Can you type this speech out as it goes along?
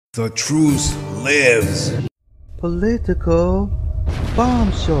The truth lives. Political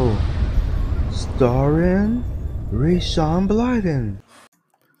Bomb Show, starring Rayshawn Blyden.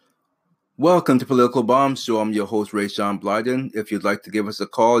 Welcome to Political Bomb Show. I'm your host, Rayshawn Blyden. If you'd like to give us a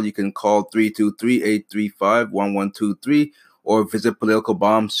call, you can call 323-835-1123 or visit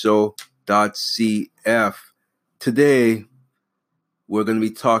politicalbombshow.cf. Today, we're going to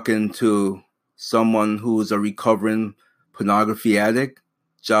be talking to someone who's a recovering pornography addict,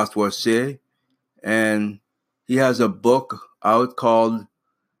 Joshua Shea, and he has a book out called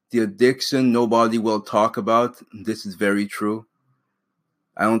The Addiction Nobody Will Talk About. This is very true.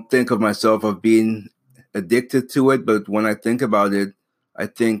 I don't think of myself of being addicted to it, but when I think about it, I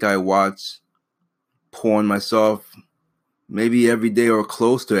think I watch porn myself maybe every day or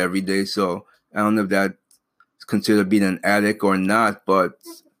close to every day. So I don't know if that's considered being an addict or not, but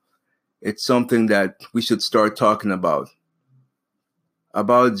it's something that we should start talking about.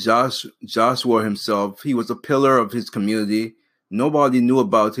 About Joshua himself, he was a pillar of his community. Nobody knew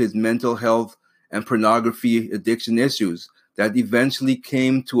about his mental health and pornography addiction issues that eventually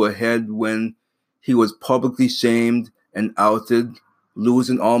came to a head when he was publicly shamed and outed,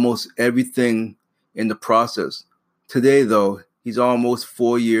 losing almost everything in the process. Today, though, he's almost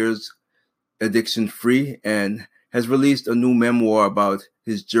 4 years addiction-free and has released a new memoir about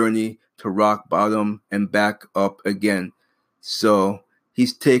his journey to rock bottom and back up again. So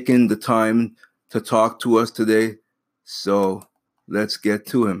he's taken the time to talk to us today. So let's get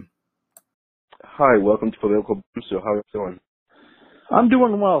to him. Hi, welcome to Political Bomb Show. How are you doing? I'm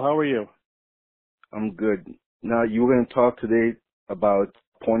doing well. How are you? I'm good. Now, you were going to talk today about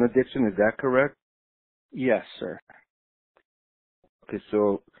porn addiction. Is that correct? Yes, sir. Okay,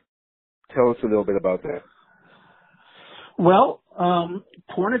 so tell us a little bit about that. Well,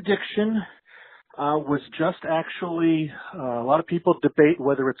 porn addiction was just actually, a lot of people debate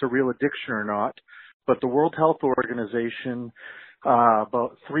whether it's a real addiction or not, but the World Health Organization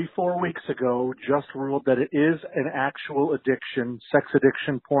about 3-4 weeks ago just ruled that it is an actual addiction. Sex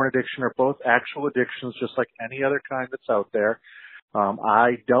addiction, porn addiction are both actual addictions, just like any other kind that's out there.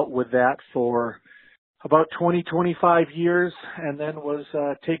 I dealt with that for about 20-25 years and then was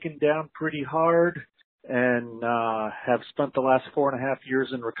taken down pretty hard and have spent the last 4.5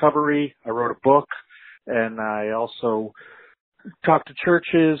 years in recovery. I wrote a book, and I also talk to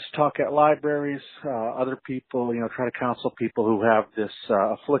churches, talk at libraries, other people, try to counsel people who have this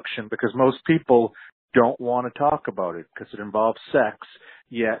affliction, because most people don't want to talk about it because it involves sex,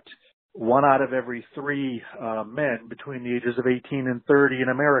 yet 1 out of every 3 men between the ages of 18 and 30 in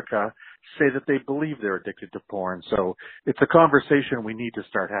America say that they believe they're addicted to porn. So it's a conversation we need to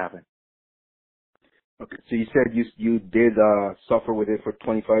start having. Okay, so you said you did suffer with it for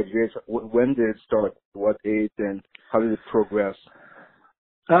 25 years. When did it start? What age, and how did it progress?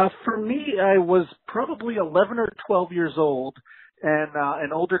 For me, I was probably 11 or 12 years old, and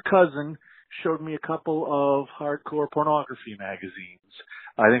an older cousin showed me a couple of hardcore pornography magazines.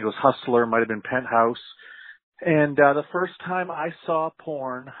 I think it was Hustler, might have been Penthouse. And the first time I saw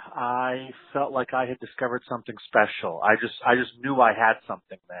porn, I felt like I had discovered something special. I just knew I had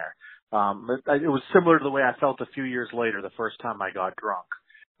something there. It was similar to the way I felt a few years later, the first time I got drunk.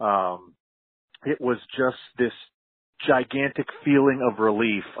 It was just this gigantic feeling of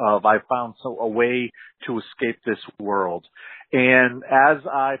relief of I found a way to escape this world. And as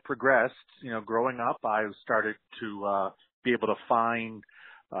I progressed, growing up, I started to be able to find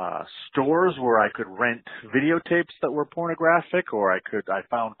stores where I could rent videotapes that were pornographic, or I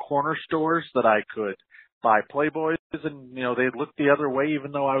found corner stores that I could buy Playboys, and they'd look the other way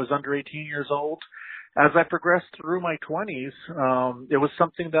even though I was under 18 years old. As I progressed through my 20s, it was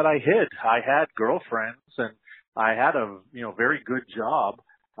something that I hid. I had girlfriends and I had a very good job,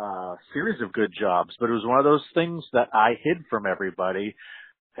 series of good jobs, but it was one of those things that I hid from everybody.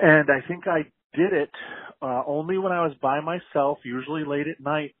 And I think I did it only when I was by myself, usually late at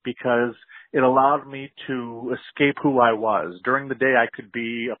night, because it allowed me to escape who I was. During the day, I could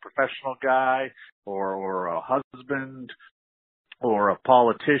be a professional guy or a husband or a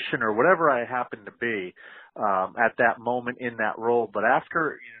politician or whatever I happened to be at that moment in that role. But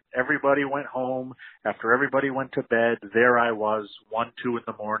after everybody went home, after everybody went to bed, there I was, 1, 2 in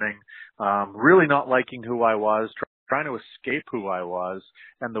the morning, really not liking who I was, trying to escape who I was.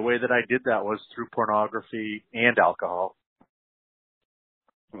 And the way that I did that was through pornography and alcohol.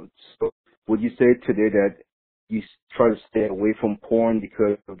 So would you say today that you try to stay away from porn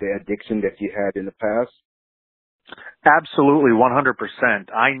because of the addiction that you had in the past? Absolutely,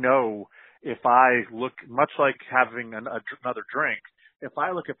 100%. I know if I look, much like having another drink, if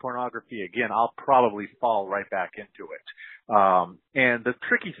I look at pornography again, I'll probably fall right back into it. And the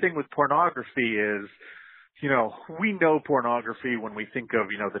tricky thing with pornography is, we know pornography when we think of,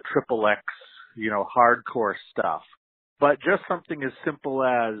 the triple X, hardcore stuff. But just something as simple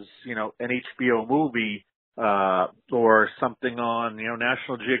as, an HBO movie, or something on,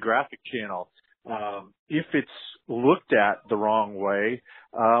 National Geographic Channel, if it's looked at the wrong way,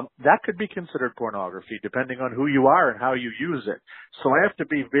 that could be considered pornography depending on who you are and how you use it. So I have to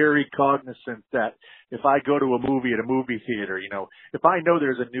be very cognizant that if I go to a movie at a movie theater, if I know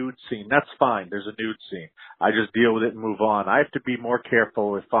there's a nude scene, that's fine. There's a nude scene. I just deal with it and move on. I have to be more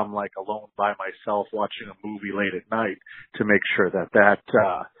careful if I'm like alone by myself watching a movie late at night to make sure that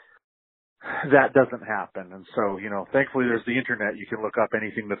doesn't happen. And so, thankfully there's the internet. You can look up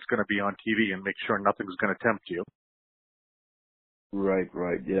anything that's going to be on TV and make sure nothing's going to tempt you. Right.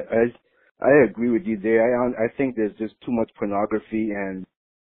 Yeah, I agree with you there. I think there's just too much pornography, and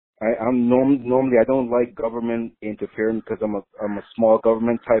normally I don't like government interfering because I'm a small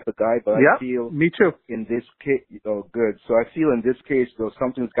government type of guy. But I feel me too. In this case, good. So I feel in this case, though,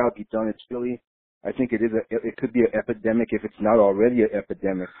 something's got to be done. It's really, I think it could be an epidemic if it's not already an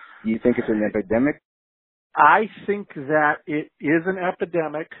epidemic. Do you think it's an epidemic? I think that it is an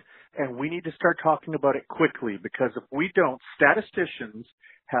epidemic, and we need to start talking about it quickly, because if we don't, statisticians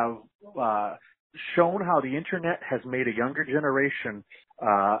have shown how the internet has made a younger generation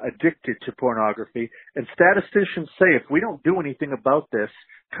addicted to pornography. And statisticians say if we don't do anything about this,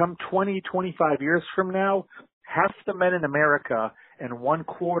 come 20, 25 years from now, half the men in America and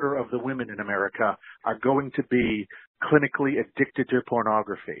 1/4 of the women in America are going to be clinically addicted to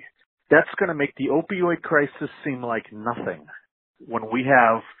pornography. That's going to make the opioid crisis seem like nothing when we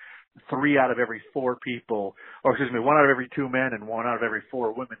have 3 out of every 4 people, or 1 out of every 2 men and 1 out of every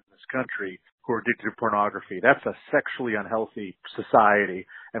 4 women in this country who are addicted to pornography. That's a sexually unhealthy society,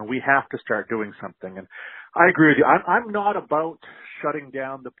 and we have to start doing something. And I agree with you. I'm not about shutting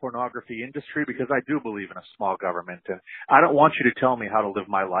down the pornography industry, because I do believe in a small government. And I don't want you to tell me how to live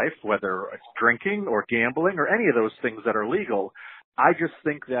my life, whether it's drinking or gambling or any of those things that are legal. I just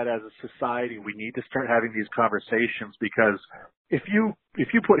think that as a society, we need to start having these conversations, because if you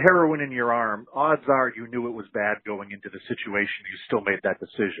put heroin in your arm, odds are you knew it was bad going into the situation. You still made that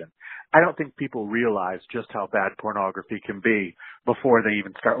decision. I don't think people realize just how bad pornography can be before they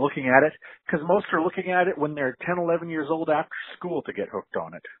even start looking at it, because most are looking at it when they're 10, 11 years old after school to get hooked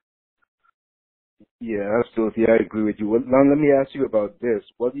on it. Yeah, absolutely. I agree with you. Well, now let me ask you about this.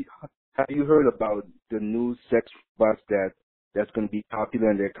 Have you heard about the new sex bots that's going to be popular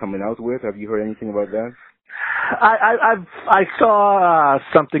and they're coming out with? Have you heard anything about that? I saw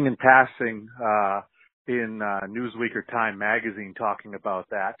something in passing in Newsweek or Time magazine talking about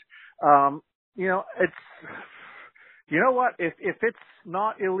that. It's, you know what? If it's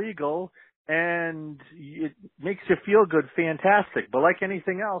not illegal and it makes you feel good, fantastic. But like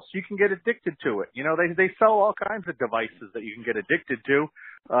anything else, you can get addicted to it. They sell all kinds of devices that you can get addicted to.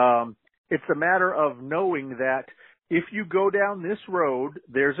 It's a matter of knowing that if you go down this road,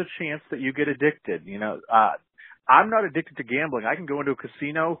 there's a chance that you get addicted. I'm not addicted to gambling. I can go into a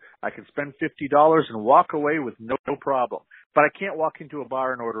casino, I can spend $50 and walk away with no problem. But I can't walk into a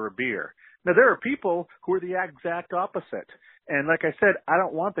bar and order a beer. Now, there are people who are the exact opposite. And like I said, I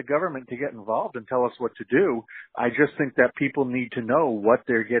don't want the government to get involved and tell us what to do. I just think that people need to know what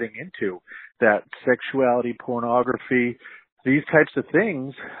they're getting into, that sexuality, pornography, these types of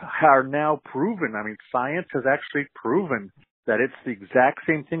things are now proven. I mean, science has actually proven that it's the exact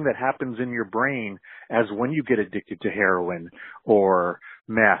same thing that happens in your brain as when you get addicted to heroin or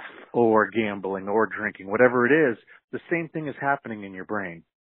meth or gambling or drinking, whatever it is, the same thing is happening in your brain.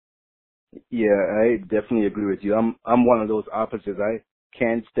 Yeah, I definitely agree with you. I'm one of those opposites. I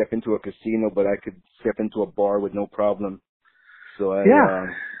can't step into a casino, but I could step into a bar with no problem. So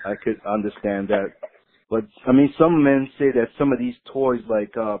I could understand that. But, I mean, some men say that some of these toys,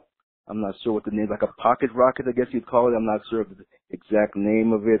 like, I'm not sure what the name, like a pocket rocket, I guess you'd call it. I'm not sure of the exact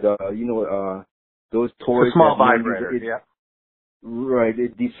name of it. Those toys. It's a small vibrator, yeah. Right.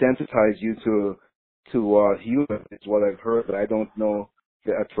 It desensitizes you to humans, is what I've heard, but I don't know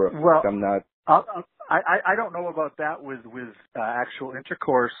that for a fact. I'm not. I don't know about that with actual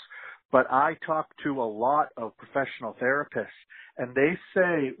intercourse, but I talk to a lot of professional therapists, and they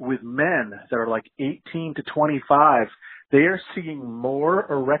say with men that are like 18 to 25, they are seeing more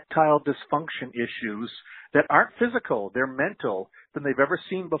erectile dysfunction issues that aren't physical, they're mental, than they've ever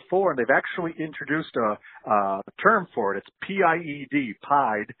seen before. And they've actually introduced a term for it. It's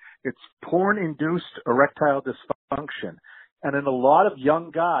PIED. It's porn-induced erectile dysfunction. And in a lot of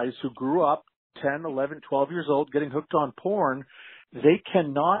young guys who grew up 10, 11, 12 years old getting hooked on porn, they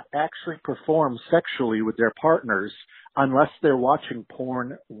cannot actually perform sexually with their partners unless they're watching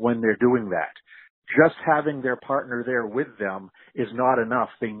porn when they're doing that. Just having their partner there with them is not enough.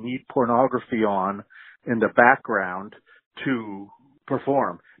 They need pornography on in the background to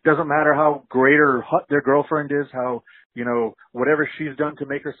perform. Doesn't matter how great or hot their girlfriend is, how, whatever she's done to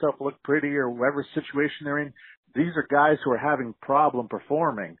make herself look pretty or whatever situation they're in. These are guys who are having problem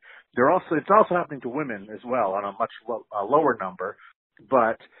performing. It's also happening to women as well on a much lower number.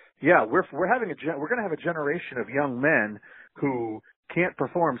 But yeah, we're going to have a generation of young men who can't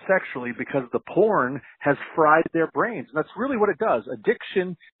perform sexually because the porn has fried their brains. And that's really what it does.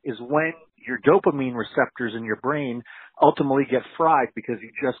 Addiction is when your dopamine receptors in your brain ultimately get fried because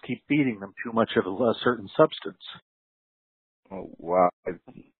you just keep feeding them too much of a certain substance. Oh, wow.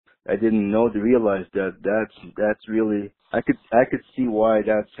 I didn't realize that. That's really, I could see why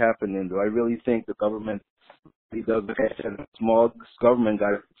that's happening, though. I really think the government, small government,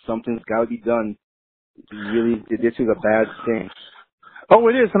 something's got to be done. Really, this is a bad thing. Oh,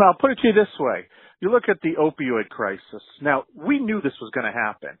 it is, and I'll put it to you this way. You look at the opioid crisis. Now, we knew this was going to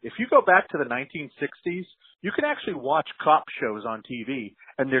happen. If you go back to the 1960s, you can actually watch cop shows on TV,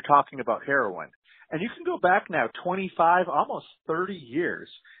 and they're talking about heroin. And you can go back now 25, almost 30 years,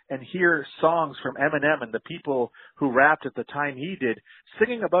 and hear songs from Eminem and the people who rapped at the time he did,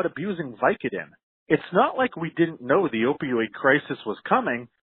 singing about abusing Vicodin. It's not like we didn't know the opioid crisis was coming.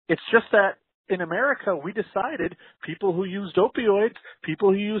 It's just that in America, we decided people who used opioids,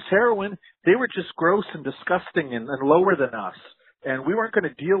 people who used heroin, they were just gross and disgusting and lower than us. And we weren't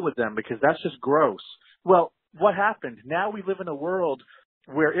going to deal with them because that's just gross. Well, what happened? Now we live in a world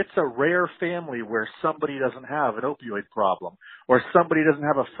where it's a rare family where somebody doesn't have an opioid problem or somebody doesn't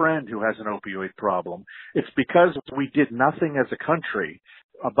have a friend who has an opioid problem. It's because we did nothing as a country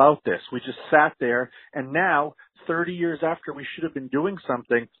about this. We just sat there, and now, 30 years after we should have been doing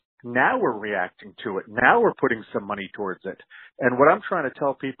something, now we're reacting to it. Now we're putting some money towards it. And what I'm trying to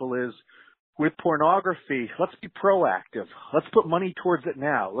tell people is, with pornography, let's be proactive. Let's put money towards it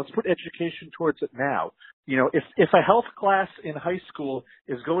now. Let's put education towards it now. If a health class in high school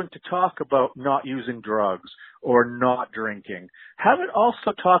is going to talk about not using drugs or not drinking, have it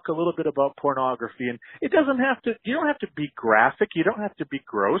also talk a little bit about pornography. And you don't have to be graphic. You don't have to be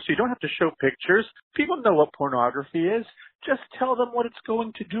gross. You don't have to show pictures. People know what pornography is. Just tell them what it's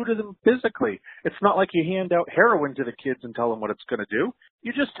going to do to them physically. It's not like you hand out heroin to the kids and tell them what it's going to do.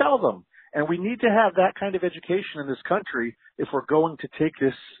 You just tell them. And we need to have that kind of education in this country if we're going to take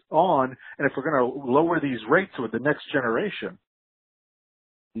this on and if we're going to lower these rates with the next generation.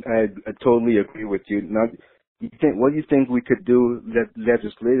 I totally agree with you. Now, what do you think we could do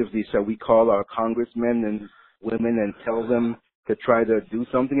legislatively? Shall we call our congressmen and women and tell them to try to do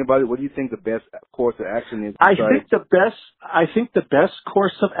something about it? What do you think the best course of action is? I think the best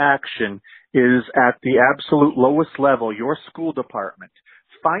course of action is at the absolute lowest level, your school department.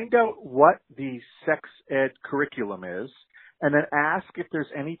 Find out what the sex ed curriculum is, and then ask if there's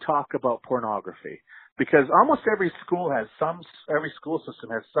any talk about pornography. Because almost every school system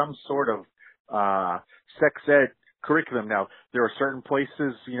has some sort of sex ed curriculum. Now, there are certain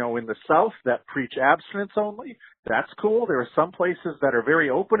places, in the South that preach abstinence only. That's cool. There are some places that are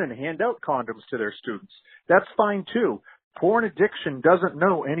very open and hand out condoms to their students. That's fine too. Porn addiction doesn't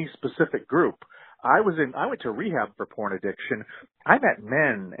know any specific group. I went to rehab for porn addiction. I met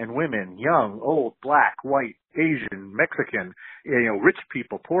men and women, young, old, black, white, Asian, Mexican, rich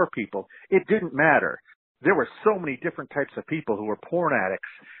people, poor people. It didn't matter. There were so many different types of people who were porn addicts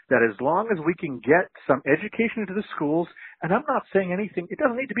that as long as we can get some education into the schools, and I'm not saying anything, it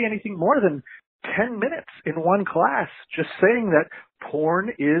doesn't need to be anything more than 10 minutes in one class, just saying that porn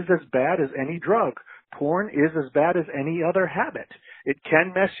is as bad as any drug. Porn is as bad as any other habit. It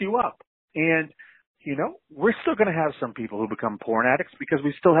can mess you up. And we're still going to have some people who become porn addicts because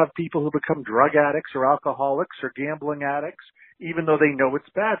we still have people who become drug addicts or alcoholics or gambling addicts, even though they know it's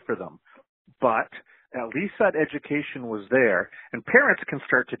bad for them. But at least that education was there, and parents can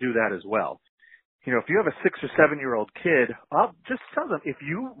start to do that as well. If you have a 6 or 7-year-old kid, I'll just tell them, if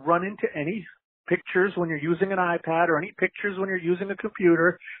you run into any pictures when you're using an iPad or any pictures when you're using a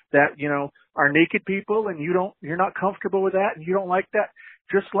computer that, are naked people and you're not comfortable with that and you don't like that,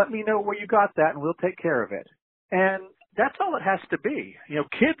 just let me know where you got that and we'll take care of it. And that's all it has to be.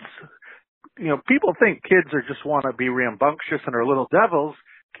 Kids, people think kids just want to be rambunctious and are little devils.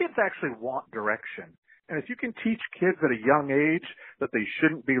 Kids actually want direction. And if you can teach kids at a young age that they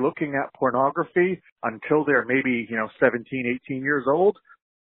shouldn't be looking at pornography until they're maybe, 17, 18 years old,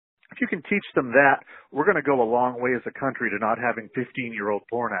 if you can teach them that, we're going to go a long way as a country to not having 15-year-old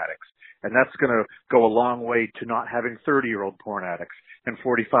porn addicts. And that's going to go a long way to not having 30-year-old porn addicts and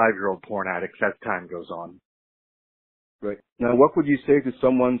 45-year-old porn addicts as time goes on. Right. Now, what would you say to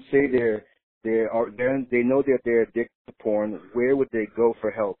someone, say they know that they're addicted to porn, where would they go for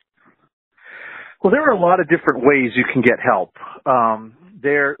help? Well, there are a lot of different ways you can get help.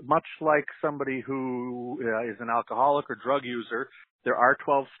 They're much like somebody who is an alcoholic or drug user. There are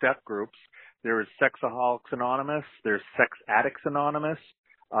 12-step groups. There is Sexaholics Anonymous. There's Sex Addicts Anonymous.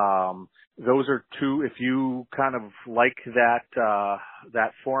 Those are two. If you kind of like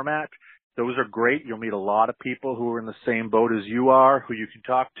that format, those are great. You'll meet a lot of people who are in the same boat as you are, who you can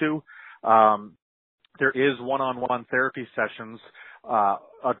talk to. There is one-on-one therapy sessions.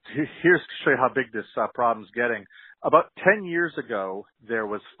 Here's to show you how big this problem's getting. About 10 years ago, there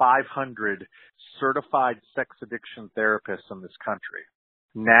was 500 certified sex addiction therapists in this country.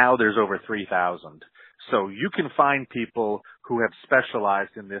 Now there's over 3,000. So you can find people who have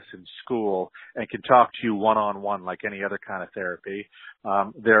specialized in this in school and can talk to you one-on-one like any other kind of therapy.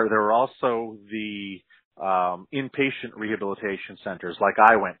 There are also the inpatient rehabilitation centers like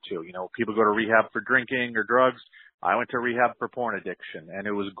I went to. You know, people go to rehab for drinking or drugs. I went to rehab for porn addiction, and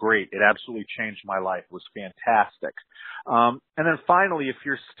it was great. It absolutely changed my life. It was fantastic. And then finally, if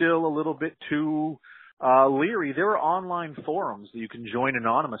you're still a little bit too leery, there are online forums that you can join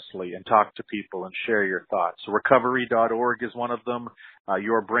anonymously and talk to people and share your thoughts. So recovery.org is one of them.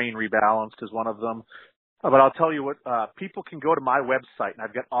 Your Brain Rebalanced is one of them. But I'll tell you what, people can go to my website, and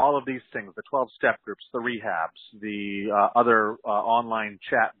I've got all of these things, the 12-step groups, the rehabs, the other online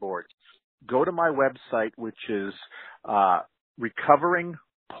chat boards. Go to my website, which is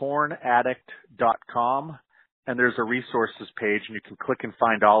recoveringpornaddict.com, and there's a resources page, and you can click and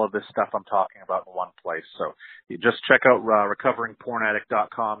find all of this stuff I'm talking about in one place. So you just check out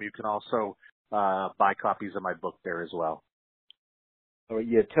recoveringpornaddict.com. You can also buy copies of my book there as well. Oh,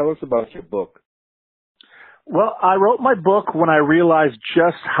 yeah, tell us about your book. Well, I wrote my book when I realized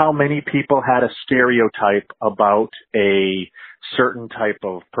just how many people had a stereotype about a certain type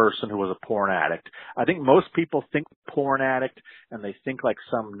of person who was a porn addict. I think most people think porn addict and they think like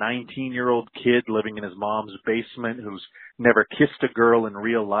some 19-year-old kid living in his mom's basement who's never kissed a girl in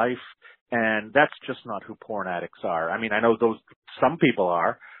real life. And that's just not who porn addicts are. I mean, I know some people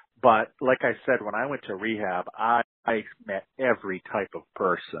are, but like I said, when I went to rehab, I met every type of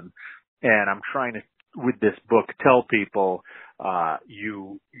person. And I'm trying to, with this book, tell people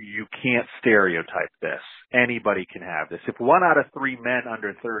you can't stereotype this. Anybody can have this. If 1 out of 3 men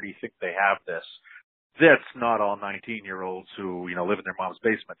under 30 think they have this, that's not all 19-year-olds who, live in their mom's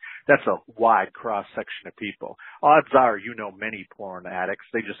basement. That's a wide cross-section of people. Odds are you know many porn addicts.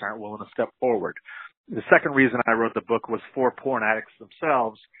 They just aren't willing to step forward. The second reason I wrote the book was for porn addicts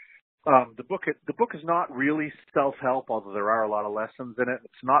themselves. The book is not really self-help, although there are a lot of lessons in it.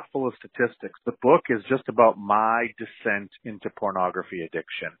 It's not full of statistics. The book is just about my descent into pornography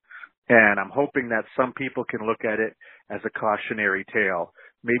addiction. And I'm hoping that some people can look at it as a cautionary tale.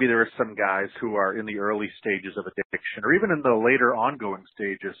 Maybe there are some guys who are in the early stages of addiction or even in the later ongoing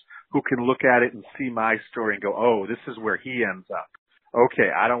stages who can look at it and see my story and go, oh, this is where he ends up.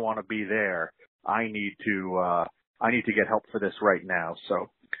 Okay, I don't want to be there. I need to get help for this right now. So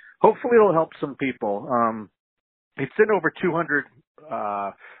hopefully it'll help some people. It's in over 200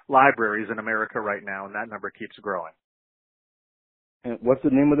 libraries in America right now, and that number keeps growing. And what's the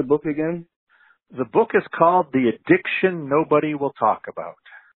name of the book again? The book is called The Addiction Nobody Will Talk About.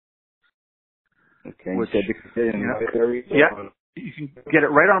 Okay. Which, yeah, you can get it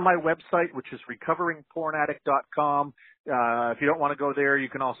right on my website, which is recoveringpornaddict.com. If you don't want to go there, you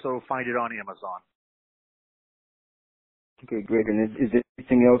can also find it on Amazon. Okay, great. And is there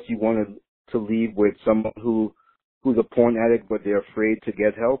anything else you wanted to leave with someone who's a porn addict but they're afraid to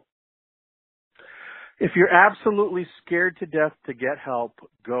get help? If you're absolutely scared to death to get help,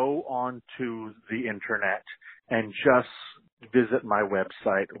 go onto the internet and just visit my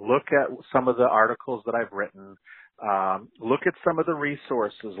website. Look at some of the articles that I've written. Look at some of the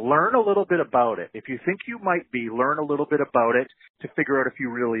resources. Learn a little bit about it. If you think you might be, learn a little bit about it to figure out if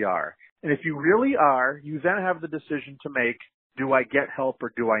you really are. And if you really are, you then have the decision to make, do I get help or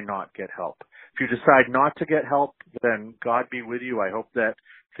do I not get help? If you decide not to get help, then God be with you. I hope that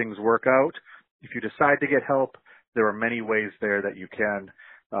things work out. If you decide to get help, there are many ways there that you can.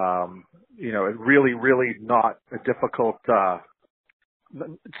 It's really not a difficult,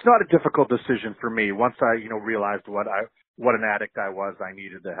 it's not a difficult decision for me. Once I, realized what an addict I was, I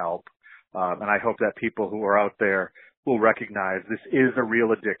needed the help. And I hope that people who are out there will recognize this is a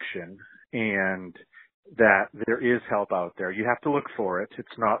real addiction and that there is help out there. You have to look for it.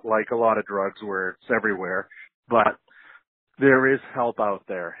 It's not like a lot of drugs where it's everywhere, but There is help out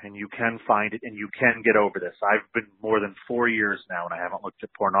there, and you can find it, and you can get over this. I've been more than 4 years now, and I haven't looked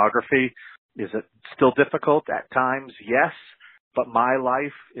at pornography. Is it still difficult at times? Yes, but my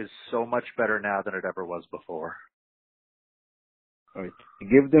life is so much better now than it ever was before. All right.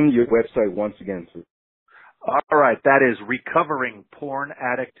 Give them your website once again, sir. All right, that is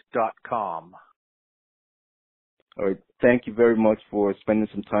recoveringpornaddict.com. All right. Thank you very much for spending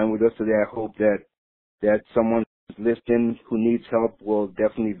some time with us today. I hope that someone who's listening who needs help will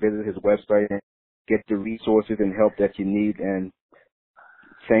definitely visit his website and get the resources and help that you need. And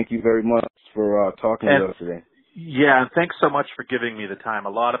thank you very much for talking with us today. Yeah, and thanks so much for giving me the time. A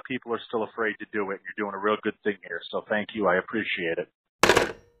lot of people are still afraid to do it, and you're doing a real good thing here. So thank you. I appreciate it.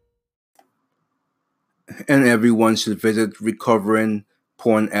 And everyone should visit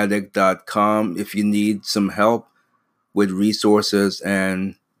recoveringpornaddict.com if you need some help with resources,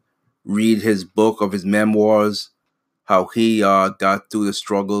 and read his book of his memoirs, how he got through the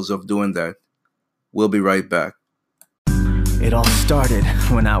struggles of doing that. We'll be right back. It all started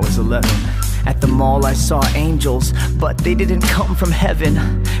when I was 11. At the mall I saw angels, but they didn't come from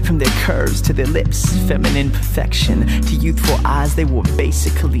heaven. From their curves to their lips, feminine perfection, to youthful eyes, they were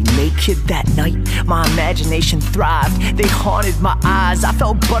basically naked. That night, my imagination thrived. They haunted my eyes. I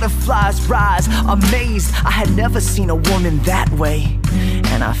felt butterflies rise, amazed. I had never seen a woman that way,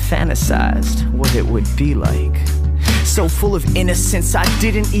 and I fantasized what it would be like. So full of innocence, I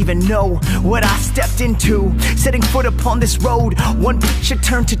didn't even know what I stepped into. Setting foot upon this road, one picture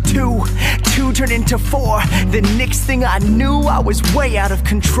turned to two, two turned into four. The next thing I knew, I was way out of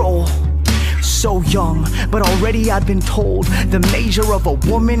control. So young, but already I'd been told the measure of a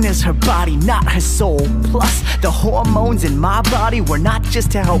woman is her body, not her soul. Plus, the hormones in my body were not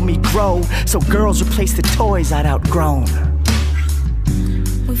just to help me grow, so girls replaced the toys I'd outgrown.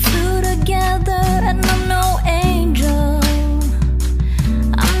 We flew together and I'm no angel.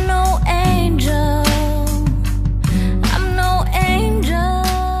 I'm no angel. I'm no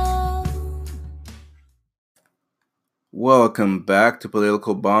angel. Welcome back to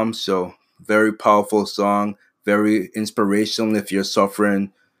Political Bomb Show. Very powerful song, very inspirational if you're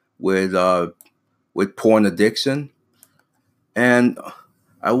suffering with porn addiction. And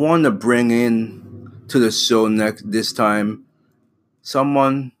I want to bring in to the show this time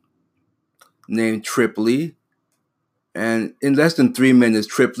someone named Trip Lee. And in less than 3 minutes,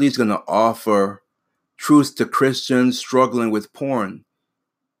 Trip Lee is going to offer truths to Christians struggling with porn.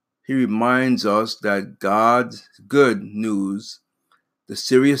 He reminds us that God's good news, the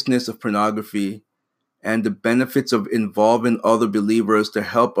seriousness of pornography, and the benefits of involving other believers to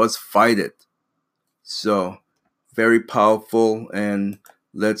help us fight it. So, very powerful, and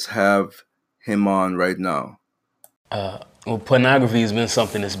let's have him on right now. Well, pornography has been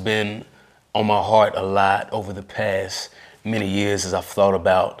something that's been on my heart a lot over the past many years as I've thought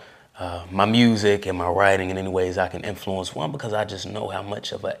about my music and my writing in any ways I can influence. One, because I just know how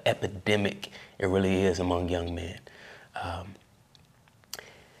much of an epidemic it really is among young men.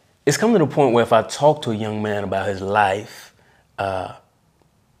 It's come to the point where if I talk to a young man about his life,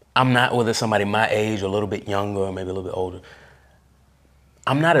 I'm not, whether somebody my age or a little bit younger or maybe a little bit older,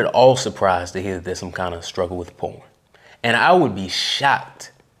 I'm not at all surprised to hear that there's some kind of struggle with porn. And I would be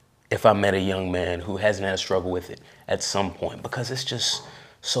shocked if I met a young man who hasn't had a struggle with it at some point, because it's just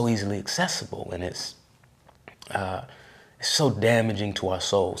so easily accessible and it's so damaging to our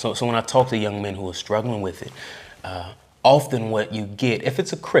soul. So when I talk to young men who are struggling with it, often what you get, if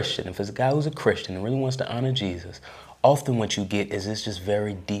it's a Christian, if it's a guy who's a Christian and really wants to honor Jesus, often what you get is this just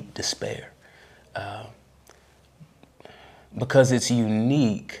very deep despair. Because it's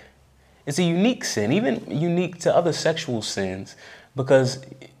unique. It's a unique sin, even unique to other sexual sins, because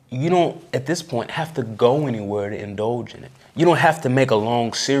you don't, at this point, have to go anywhere to indulge in it. You don't have to make a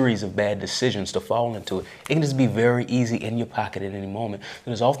long series of bad decisions to fall into it. It can just be very easy in your pocket at any moment.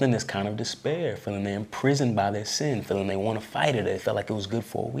 There's often this kind of despair, feeling they're imprisoned by their sin, feeling they want to fight it. They felt like it was good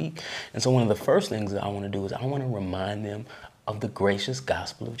for a week. And so one of the first things that I want to do is I want to remind them of the gracious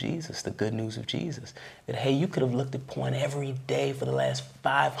gospel of Jesus, the good news of Jesus. That, hey, you could have looked at porn every day for the last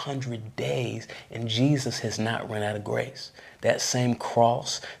 500 days, and Jesus has not run out of grace. That same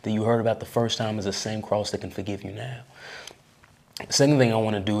cross that you heard about the first time is the same cross that can forgive you now. The second thing I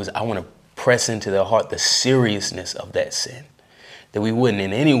want to do is I want to press into their heart the seriousness of that sin. that we wouldn't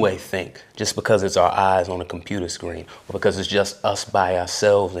in any way think just because it's our eyes on a computer screen or because it's just us by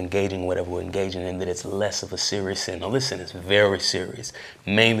ourselves engaging whatever we're engaging in, that it's less of a serious sin. Now listen, it's very serious,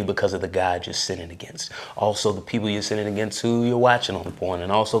 mainly because of the God you're sinning against. Also the people you're sinning against who you're watching on the porn,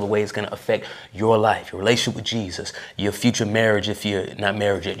 and also the way it's going to affect your life, your relationship with Jesus, your future marriage if you're not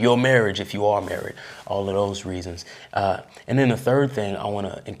married yet, your marriage if you are married, all of those reasons. And then the third thing I want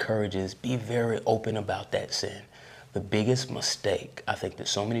to encourage is be very open about that sin. The biggest mistake I think that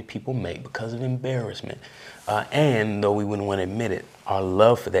so many people make because of embarrassment, and though we wouldn't want to admit it, our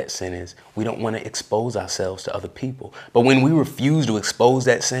love for that sin is we don't want to expose ourselves to other people. But when we refuse to expose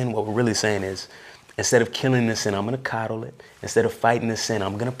that sin, what we're really saying is, instead of killing this sin, I'm going to coddle it. Instead of fighting this sin,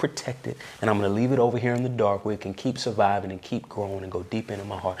 I'm going to protect it. And I'm going to leave it over here in the dark where it can keep surviving and keep growing and go deep into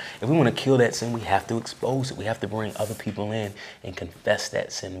my heart. If we want to kill that sin, we have to expose it. We have to bring other people in and confess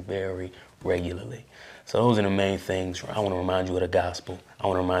that sin very regularly. So those are the main things. I want to remind you of the gospel. I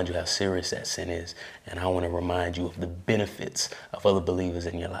want to remind you how serious that sin is. And I want to remind you of the benefits of other believers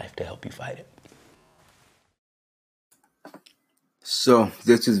in your life to help you fight it. So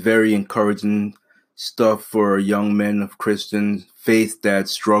this is very encouraging stuff for young men of Christian faith that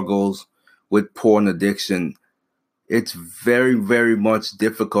struggles with porn addiction. It's very, very much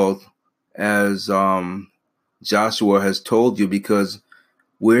difficult, as Joshua has told you, because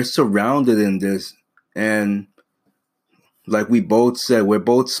we're surrounded in this. And like we both said, we're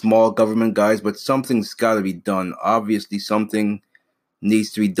both small government guys, but something's got to be done. Obviously, something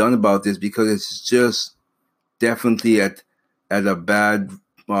needs to be done about this, because it's just definitely at a bad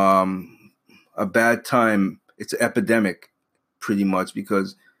time. It's an epidemic, pretty much,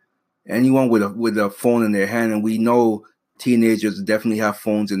 because anyone with a phone in their hand, and we know teenagers definitely have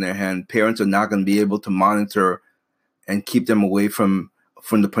phones in their hand. Parents are not going to be able to monitor and keep them away from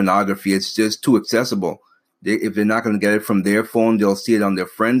the pornography. It's just too accessible. If they're not going to get it from their phone, they'll see it on their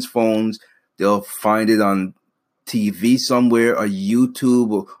friends' phones. They'll find it on TV somewhere, a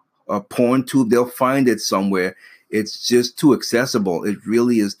YouTube or a porn tube. They'll find it somewhere. It's just too accessible. It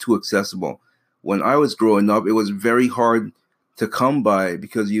really is too accessible. When I was growing up, it was very hard to come by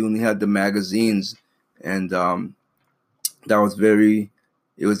because you only had the magazines, and it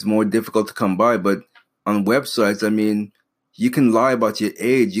was more difficult to come by. But on websites, I mean, you can lie about your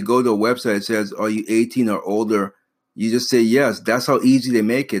age. You go to a website that says, are you 18 or older? You just say yes. That's how easy they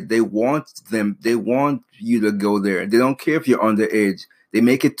make it. They want you to go there. They don't care if you're underage. They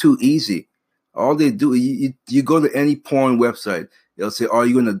make it too easy. All they do, you go to any porn website, they'll say, are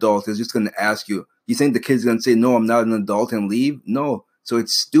you an adult? They're just going to ask you. You think the kid's going to say, no, I'm not an adult, and leave? No. So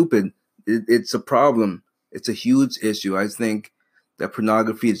it's stupid. It's a problem. It's a huge issue. I think that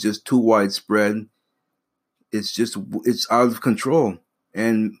pornography is just too widespread. It's out of control.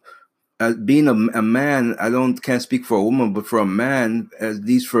 And being a man, can't speak for a woman, but for a man, at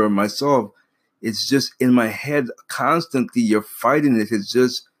least for myself, it's just in my head constantly. You're fighting it. It's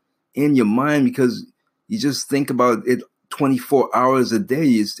just in your mind because you just think about it 24 hours a day.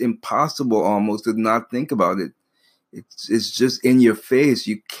 It's impossible almost to not think about it. It's just in your face.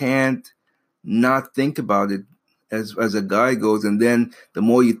 You can't not think about it as a guy goes. And then the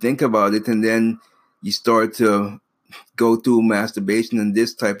more you think about it, and then you start to go through masturbation and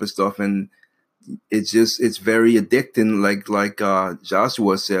this type of stuff, and it's very addicting, like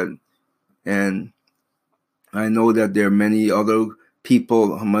Joshua said. And I know that there are many other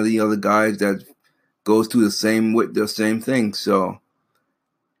people, many other guys that goes through the same thing. So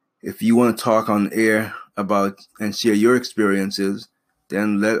if you want to talk on air about and share your experiences,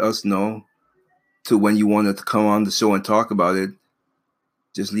 then let us know to when you want to come on the show and talk about it.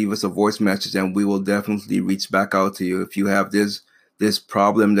 Just leave us a voice message and we will definitely reach back out to you. If you have this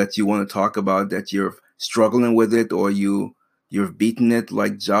problem that you want to talk about, that you're struggling with it, or you've beaten it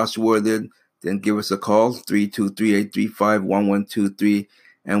like Joshua did, then give us a call, 323-835-1123,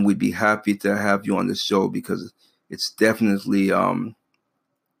 and we'd be happy to have you on the show, because it's definitely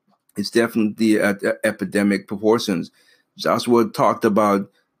at epidemic proportions. Joshua talked about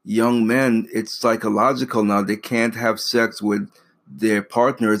young men. It's psychological now. They can't have sex with their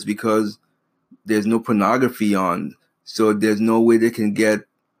partners because there's no pornography on. So there's no way they can get,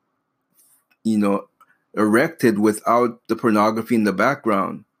 erected without the pornography in the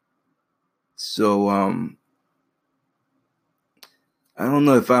background. So I don't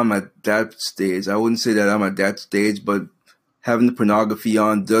know if I'm at that stage. I wouldn't say that I'm at that stage, but having the pornography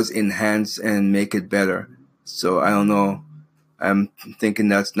on does enhance and make it better. So I don't know. I'm thinking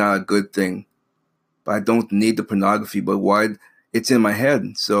that's not a good thing. But I don't need the pornography, but why? It's in my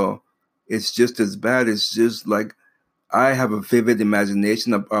head. So it's just as bad. It's just like I have a vivid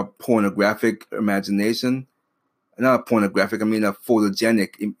imagination, a pornographic imagination. not pornographic, I mean a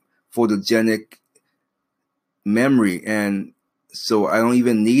photogenic memory. And so I don't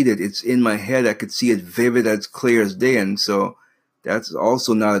even need it. It's in my head. I could see it vivid as clear as day. And so that's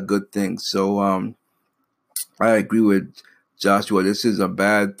also not a good thing. So I agree with Joshua. This is a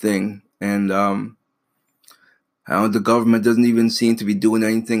bad thing. And the government doesn't even seem to be doing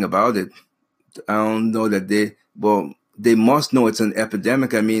anything about it. I don't know that they must know it's an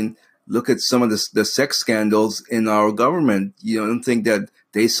epidemic. I mean, look at some of the sex scandals in our government. You don't think that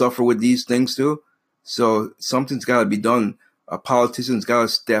they suffer with these things too? So something's got to be done. A politician's got to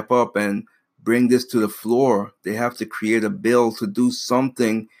step up and bring this to the floor. They have to create a bill to do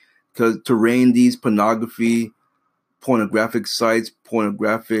something to rein these pornographic sites,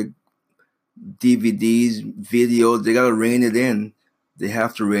 pornographic DVDs, videos. They got to rein it in. They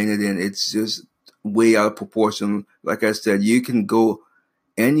have to rein it in. It's just way out of proportion. Like I said, you can go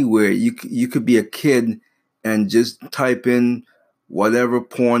anywhere. You could be a kid and just type in whatever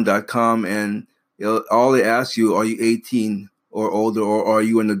porn.com, and all they ask you, are you 18 or older, or are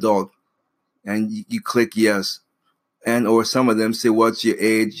you an adult? And you click yes. And or some of them say, what's your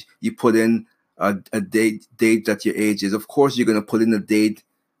age? You put in a date that your age is. Of course, you're going to put in a date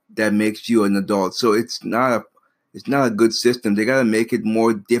that makes you an adult. So it's not a good system. They got to make it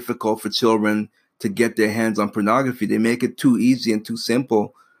more difficult for children to get their hands on pornography. They make it too easy and too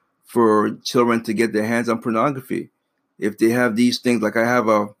simple for children to get their hands on pornography. If they have these things, like I have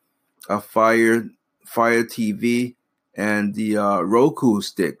a Fire TV and the Roku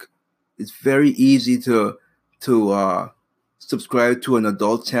stick, it's very easy to subscribe to an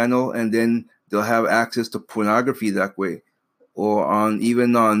adult channel, and then they'll have access to pornography that way. Or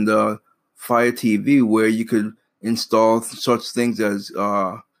even on the Fire TV, where you could install such things as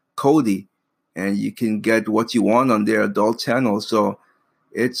Kodi, and you can get what you want on their adult channel. So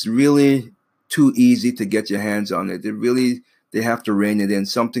it's really too easy to get your hands on it. They have to rein it in.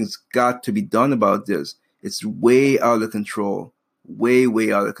 Something's got to be done about this. It's way out of control. Way,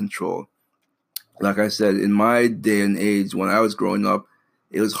 way out of control. Like I said, in my day and age, when I was growing up,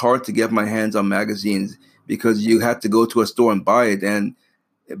 it was hard to get my hands on magazines because you had to go to a store and buy it. And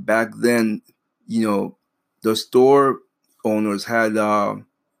back then, the store owners had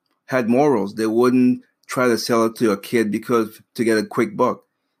morals. They wouldn't try to sell it to a kid to get a quick buck.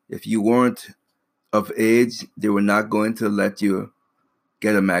 If you weren't of age, they were not going to let you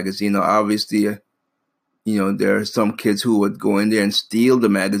get a magazine. Now, obviously, there are some kids who would go in there and steal the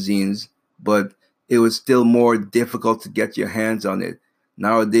magazines, but it was still more difficult to get your hands on it.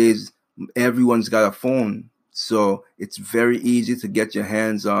 Nowadays, everyone's got a phone, so it's very easy to get your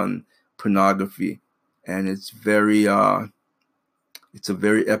hands on pornography, and it's an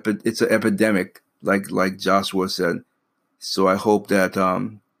epidemic, like Joshua said. So I hope that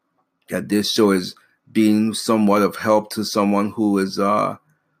that this show is being somewhat of help to someone who is a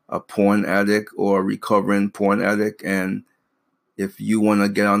porn addict or a recovering porn addict. And if you want to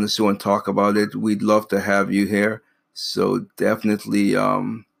get on the show and talk about it, we'd love to have you here. So definitely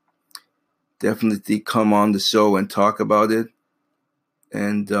come on the show and talk about it.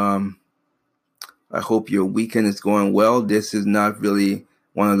 And I hope your weekend is going well. This is not really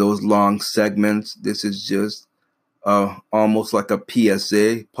one of those long segments. This is just almost like a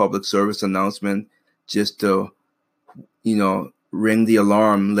PSA, public service announcement, just to, ring the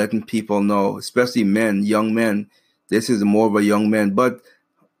alarm, letting people know, especially men, young men. This is more of a young man, but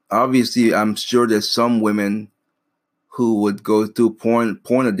obviously I'm sure there's some women who would go through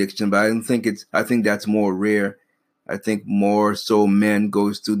porn addiction, but I think that's more rare. I think more so men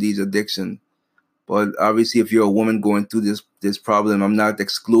goes through these addictions. But obviously, if you're a woman going through this problem, I'm not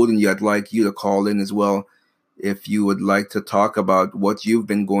excluding you. I'd like you to call in as well if you would like to talk about what you've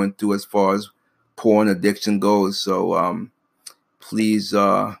been going through as far as porn addiction goes. So please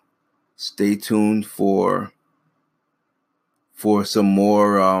stay tuned for some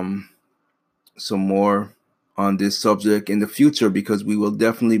more on this subject in the future, because we will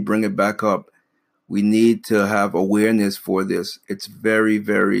definitely bring it back up. We need to have awareness for this. It's very,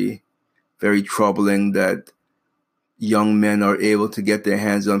 very, very troubling that young men are able to get their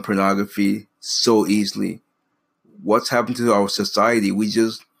hands on pornography so easily. What's happened to our society?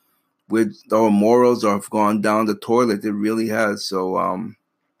 Our morals have gone down the toilet. It really has. So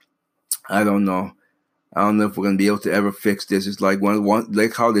I don't know. I don't know if we're going to be able to ever fix this. It's like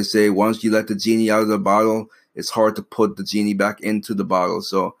like how they say, once you let the genie out of the bottle, it's hard to put the genie back into the bottle.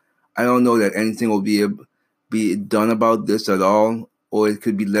 So I don't know that anything will be done about this at all, or it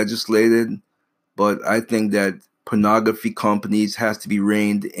could be legislated. But I think that pornography companies has to be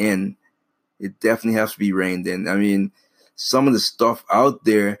reined in. It definitely has to be reined in. I mean, some of the stuff out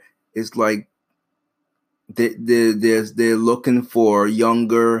there is like they're looking for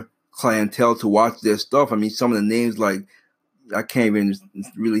younger clientele to watch their stuff. I mean, some of the names, like, I can't even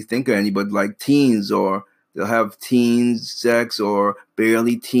really think of any, but like teens, or they'll have teens sex or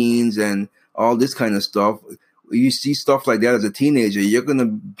barely teens and all this kind of stuff. You see stuff like that as a teenager, you're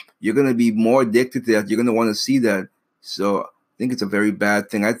gonna be more addicted to that. You're gonna want to see that. So I think it's a very bad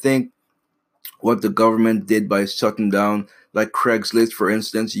thing. I think what the government did by shutting down, like Craigslist, for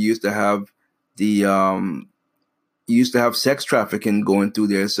instance, you used to have sex trafficking going through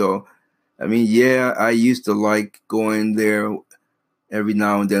there. So, I mean, yeah, I used to like going there every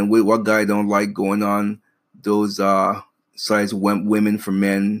now and then. What guy don't like going on those sites, women for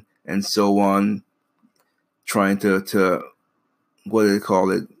men and so on, trying to what do they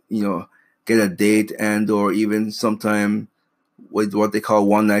call it? You know, get a date, and or even sometime with what they call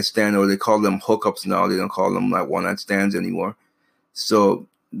one night stand, or they call them hookups now. They don't call them like one night stands anymore. So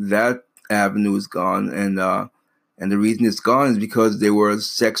that avenue is gone, and the reason it's gone is because there was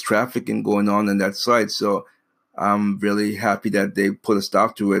sex trafficking going on in that site. So I'm really happy that they put a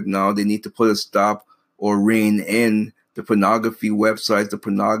stop to it. Now they need to put a stop or rein in the pornography websites, the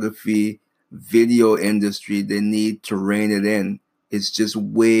pornography video industry. They need to rein it in. It's just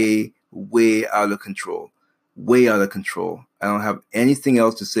way, way out of control. Way out of control. I don't have anything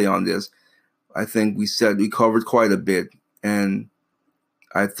else to say on this. I think we covered quite a bit. And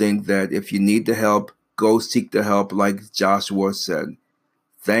I think that if you need the help, go seek the help, like Joshua said.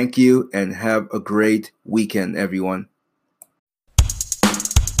 Thank you, and have a great weekend, everyone.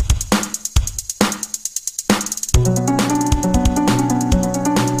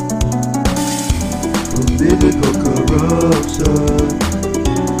 Political corruption,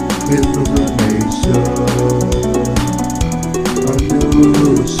 misinformation. A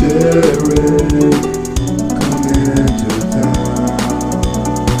new sheriff coming to town.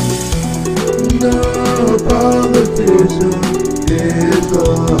 No politician is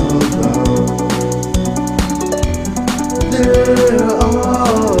allowed. They're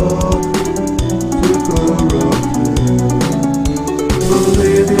all too corrupted.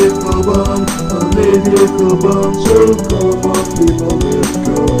 Political bomb, so come on people, let's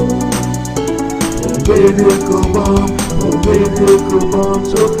go. Political bomb,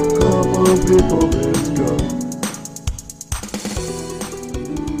 so come on people, let's go.